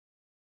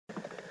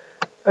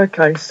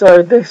Okay,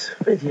 so this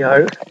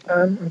video,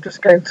 I'm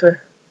just going to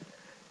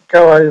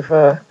go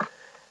over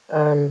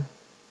um,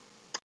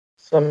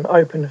 some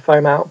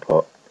OpenFoam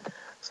output.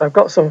 So I've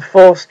got some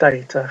force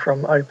data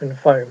from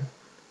OpenFoam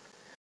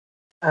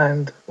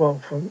and, well,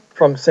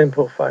 from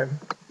SimpleFoam,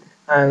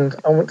 and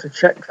I want to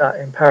check that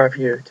in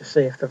PowerView to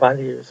see if the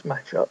values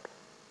match up.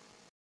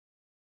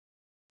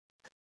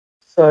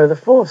 So the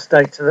force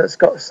data that's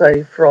got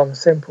saved from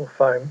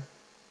SimpleFoam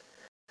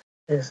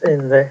is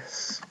in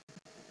this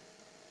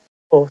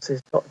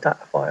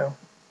forces.dat file.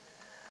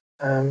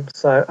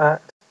 So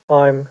at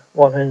time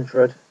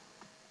 100,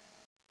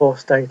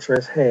 force data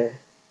is here.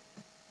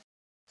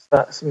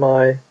 So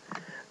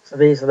so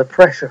these are the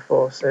pressure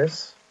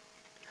forces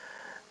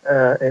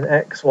in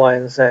X, Y,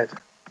 and Z.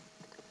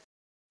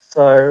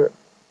 So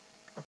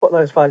I put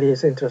those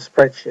values into a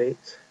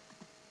spreadsheet.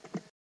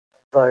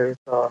 Those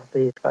are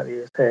these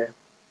values here.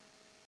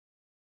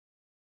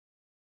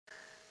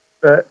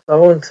 But I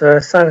want to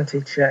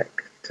sanity check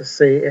to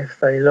see if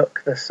they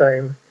look the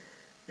same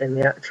in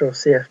the actual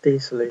CFD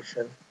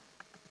solution.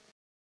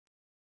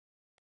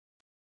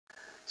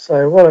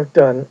 So what I've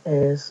done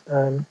is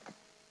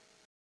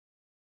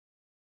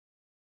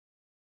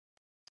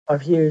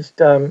I've used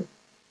foam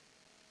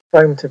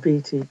to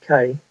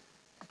BTK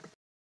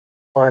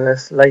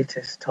minus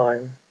latest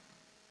time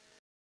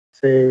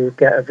to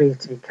get a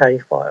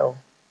VTK file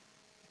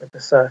with the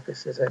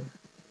surfaces in.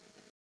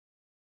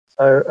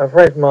 So I've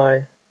read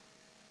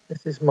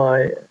this is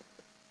my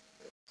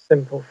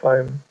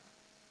SimpleFoam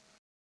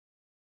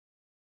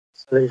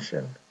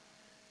solution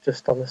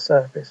just on the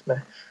surface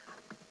mesh.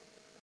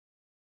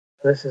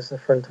 This is the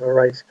front of a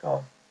race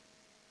car.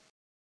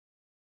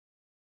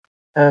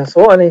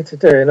 So what I need to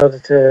do in order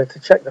to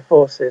check the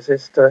forces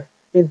is to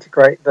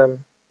integrate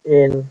them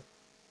in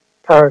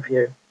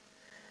PowerView.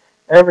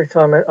 Every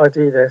time I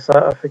do this,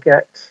 I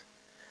forget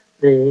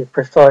the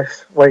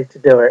precise way to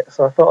do it.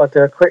 So I thought I'd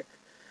do a quick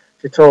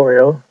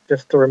tutorial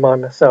just to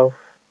remind myself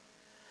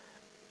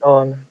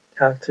on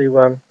how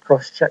to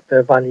cross-check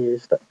the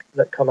values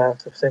that come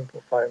out of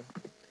SimpleFoam.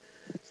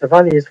 So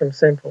values from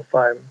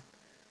SimpleFoam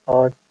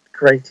are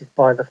created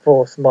by the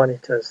force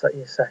monitors that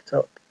you set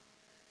up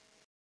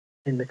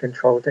in the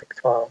control dict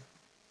file.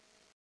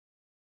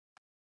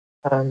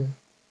 But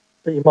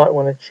you might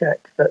want to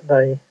check that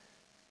they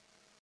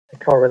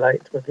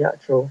correlate with the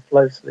actual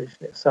flow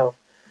solution itself.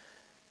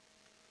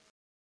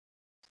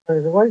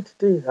 So the way to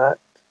do that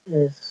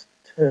is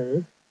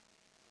to,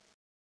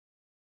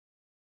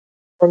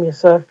 from your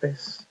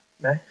surface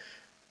mesh,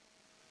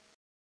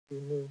 you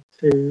need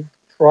to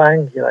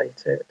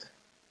triangulate it.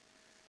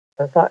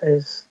 And that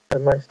is the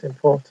most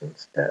important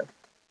step.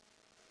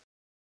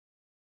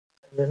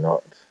 You're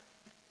not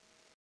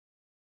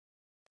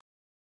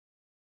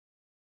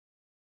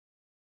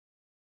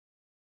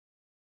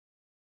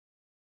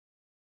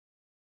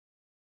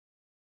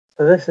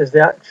So this is the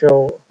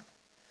actual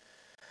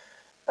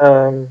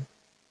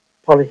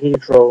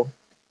polyhedral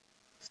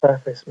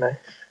surface mesh,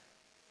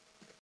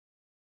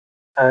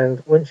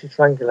 and once you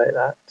triangulate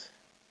that,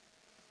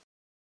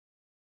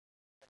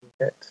 you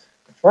get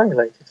a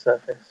triangulated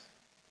surface.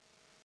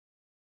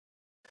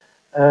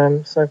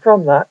 So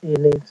from that, you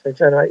need to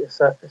generate your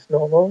surface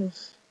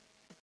normals.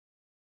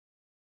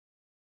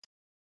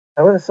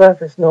 Now with the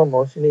surface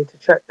normals, you need to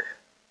check,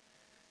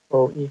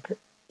 well, you can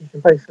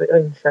basically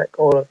uncheck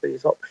all of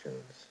these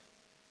options,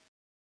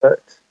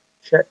 but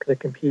check the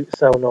compute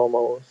cell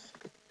normals.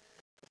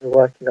 We're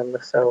working on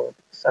the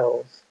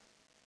cells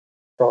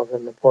rather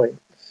than the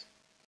points.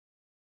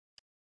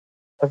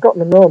 I've got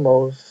my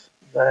normals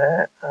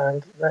there,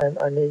 and then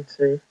I need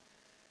to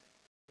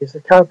use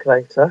the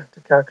calculator to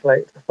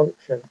calculate the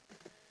function.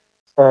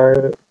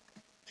 So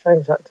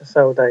change that to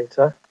cell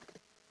data.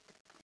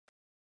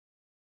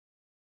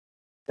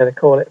 I'm going to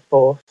call it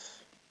forces.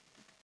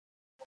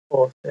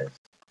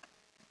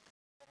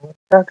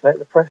 Calculate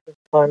the pressure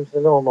times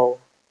the normals.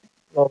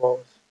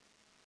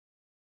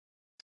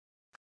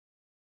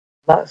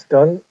 That's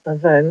done,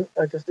 and then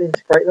I just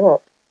integrate them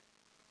up.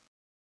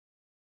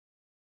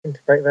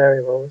 Integrate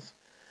variables.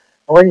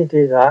 And when you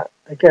do that,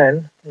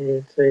 again, you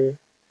need to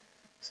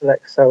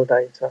select cell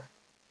data.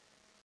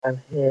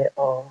 And here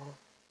are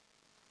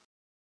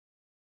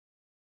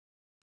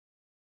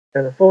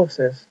the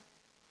forces.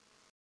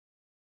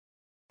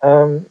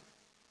 And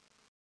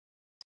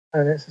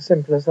it's as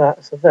simple as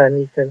that. So then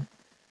you can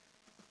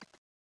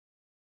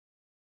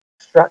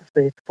extract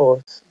this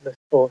force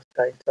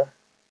data.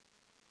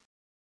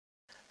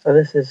 So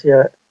this is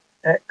your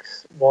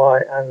X,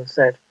 Y, and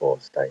Z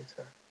force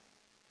data.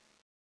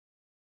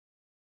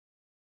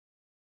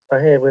 So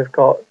here we've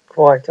got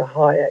quite a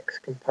high X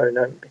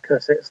component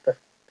because it's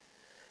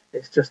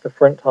just the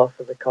front half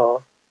of the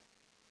car.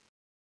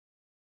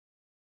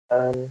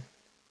 The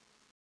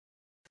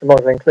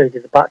model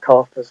included the back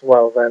half as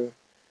well, then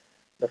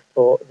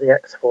the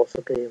X force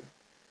will be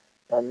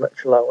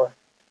much lower.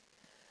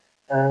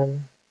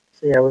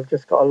 So yeah, we've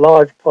just got a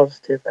large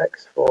positive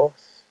X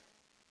force,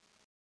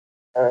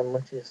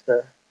 which is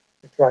the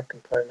drag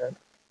component,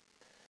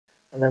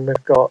 and then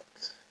we've got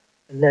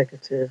a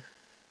negative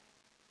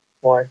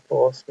Y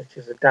force, which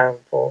is a down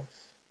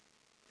force.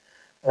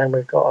 And then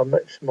we've got a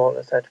much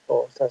smaller Z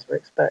force, as we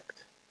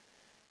expect.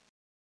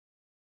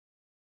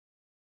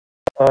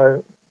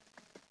 So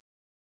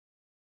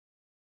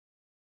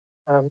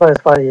those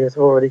values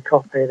are already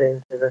copied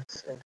into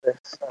this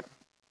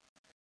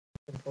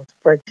simple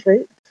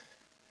spreadsheet.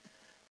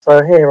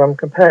 So here I'm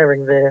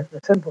comparing the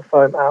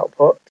OpenFoam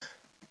output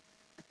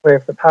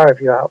with the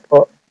ParaView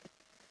output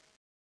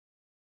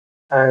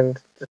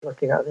and just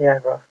looking at the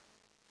error.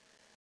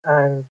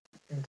 And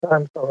in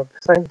terms of a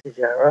percentage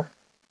error,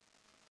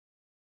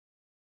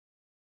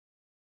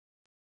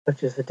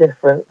 which is the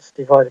difference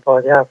divided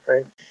by the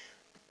average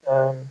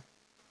times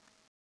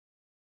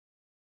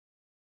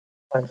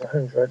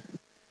 100,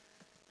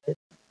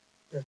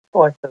 there's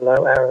quite a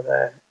low error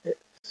there.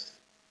 It's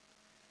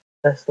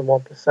less than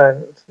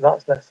 1%,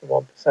 that's less than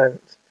 1%.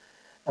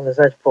 And the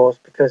Z force,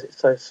 because it's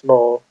so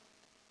small,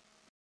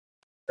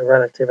 the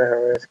relative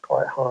error is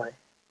quite high.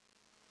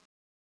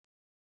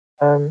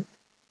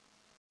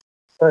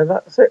 So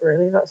that's it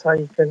really. That's how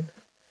you can,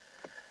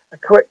 a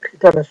quick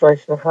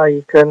demonstration of how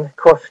you can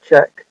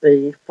cross-check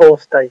the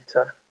force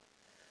data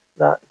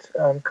that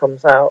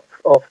comes out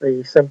of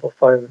the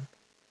OpenFoam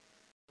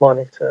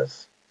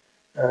monitors.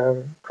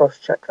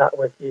 Cross-check that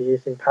with you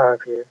using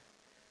ParaView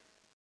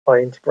by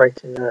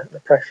integrating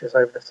the pressures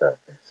over the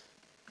surface.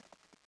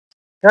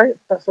 Okay,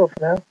 that's all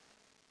for now.